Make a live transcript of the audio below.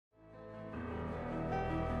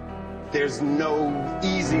There's no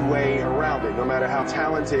easy way around it. No matter how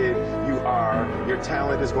talented you are, your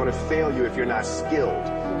talent is going to fail you if you're not skilled.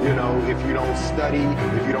 You know, if you don't study,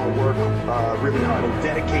 if you don't work really hard and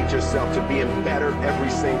dedicate yourself to being better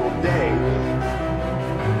every single day.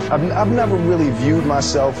 I've never really viewed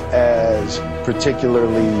myself as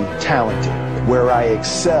particularly talented. Where I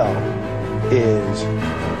excel is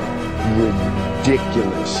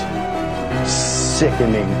ridiculous,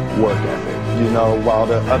 sickening work ethic. You know, while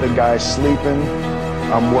the other guy's sleeping,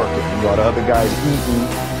 I'm working. While the other guy's eating,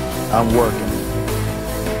 I'm working.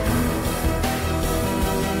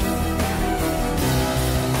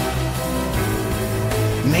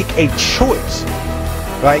 Make a choice,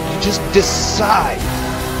 right? You just decide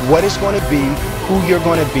what it's going to be, who you're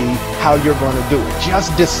going to be, how you're going to do it.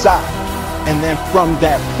 Just decide. And then from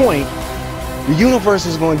that point, the universe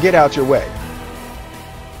is going to get out your way.